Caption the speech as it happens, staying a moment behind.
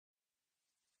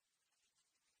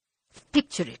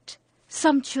Picture it.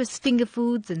 Sumptuous finger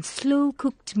foods and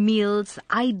slow-cooked meals,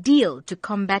 ideal to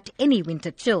combat any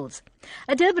winter chills.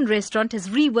 A Durban restaurant has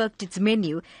reworked its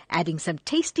menu, adding some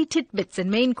tasty tidbits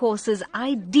and main courses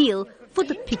ideal for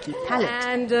the picky palate.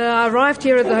 And I arrived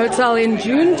here at the hotel in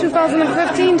June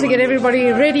 2015 to get everybody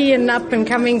ready and up and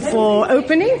coming for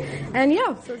opening. And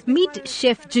Meet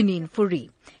Chef Janine Fourie,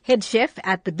 head chef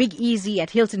at the Big Easy at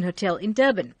Hilton Hotel in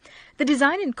Durban. The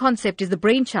design and concept is the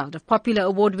brainchild of popular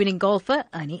award-winning golfer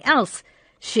Ernie Els.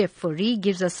 Chef Fourie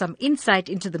gives us some insight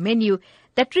into the menu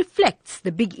that reflects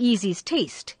the Big Easy's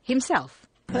taste himself.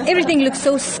 Everything looks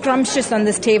so scrumptious on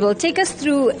this table. Take us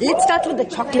through, let's start with the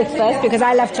chocolate first because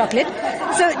I love chocolate.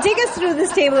 So take us through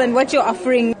this table and what you're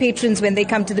offering patrons when they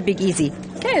come to the Big Easy.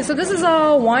 Okay, so this is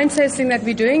our wine tasting that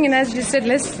we're doing, and as you said,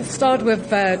 let's start with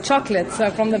chocolate, so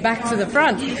from the back to the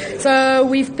front. So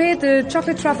we've paired the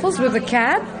chocolate truffles with the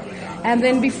cab, and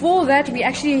then before that we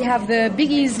actually have the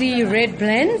Big Easy red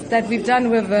blend that we've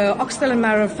done with oxtail and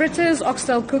marrow fritters,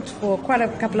 oxtail cooked for quite a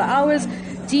couple of hours,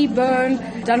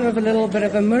 deboned, done with a little bit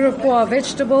of a mirepoix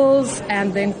vegetables,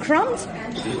 and then crumbs.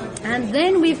 And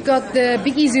then we've got the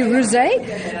Big Easy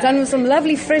rosé, done with some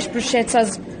lovely fresh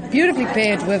bruschettas, beautifully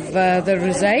paired with the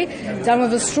rosé, done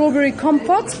with a strawberry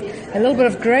compote, a little bit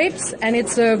of grapes, and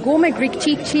it's a gourmet Greek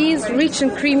cheese, rich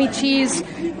and creamy cheese,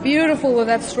 beautiful with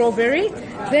that strawberry.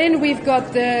 Then we've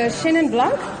got the Chenin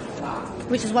Blanc,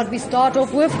 which is what we start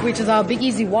off with, which is our Big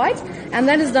Easy white, and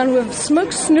that is done with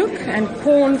smoked snook and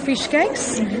corn fish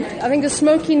cakes. I think the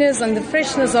smokiness and the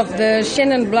freshness of the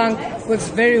Chenin Blanc works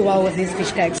very well with these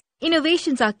fish cakes.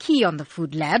 Innovations are key on the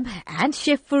Food Lab, and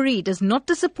Chef Fourie does not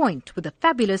disappoint with a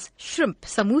fabulous shrimp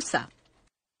samosa.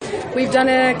 We've done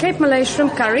a Cape Malay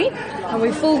shrimp curry, and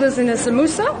we filled this in a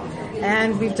samosa.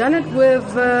 And we've done it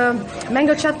with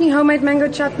mango chutney, homemade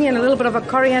mango chutney, and a little bit of a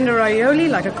coriander aioli,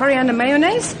 like a coriander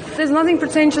mayonnaise. There's nothing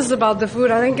pretentious about the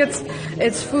food. I think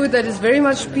it's food that is very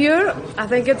much pure. I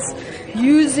think it's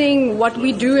using what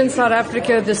we do in South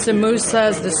Africa, the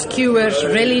samosas, the skewers,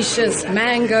 relishes,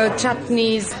 mango,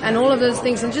 chutneys, and all of those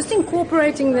things, and just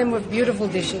incorporating them with beautiful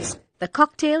dishes. The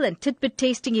cocktail and tidbit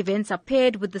tasting events are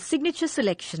paired with the signature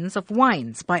selections of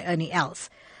wines by Ernie Els.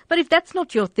 But if that's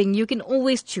not your thing, you can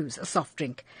always choose a soft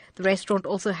drink. The restaurant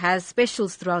also has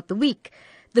specials throughout the week.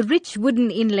 The rich wooden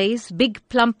inlays, big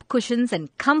plump cushions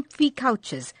and comfy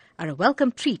couches are a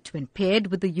welcome treat when paired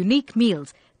with the unique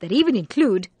meals that even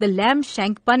include the lamb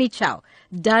shank bunny chow,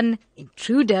 done in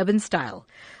true Durban style.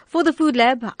 For the Food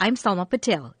Lab, I'm Salma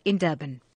Patel in Durban.